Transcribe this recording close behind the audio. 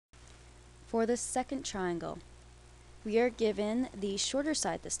For the second triangle, we are given the shorter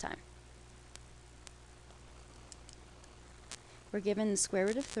side this time. We're given the square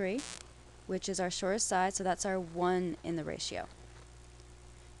root of 3, which is our shortest side, so that's our 1 in the ratio.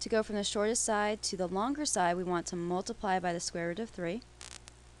 To go from the shortest side to the longer side, we want to multiply by the square root of 3.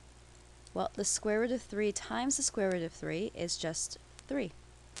 Well, the square root of 3 times the square root of 3 is just 3.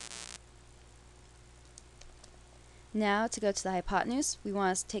 Now, to go to the hypotenuse, we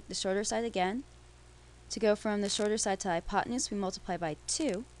want to take the shorter side again. To go from the shorter side to the hypotenuse, we multiply by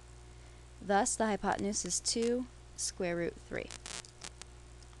 2. Thus, the hypotenuse is 2 square root 3.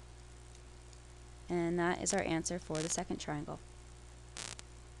 And that is our answer for the second triangle.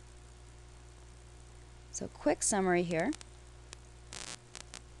 So, quick summary here.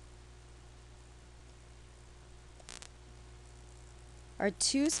 Our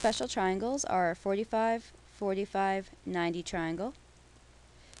two special triangles are our 45, 45, 90 triangle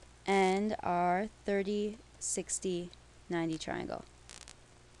and our 30, 60, 90 triangle.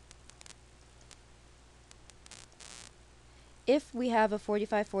 If we have a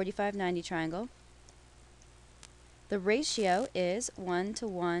 45, 45, 90 triangle, the ratio is 1 to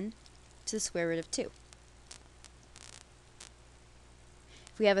 1 to the square root of 2.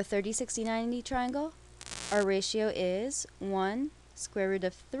 If we have a 30, 60, 90 triangle, our ratio is 1 square root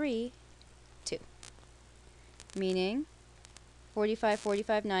of 3, 2. Meaning 45,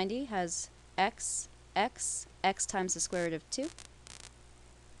 45, 90 has x times the square root of 2.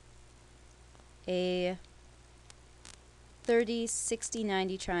 A 30, 60,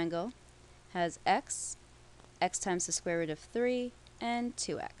 90 triangle has x times the square root of 3, and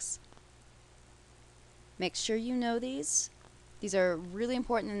 2x. Make sure you know these. These are really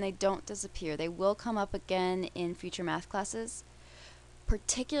important and they don't disappear. They will come up again in future math classes.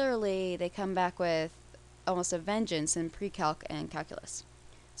 Particularly, they come back with almost a vengeance in pre-calc and calculus.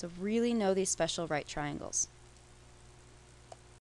 So really know these special right triangles.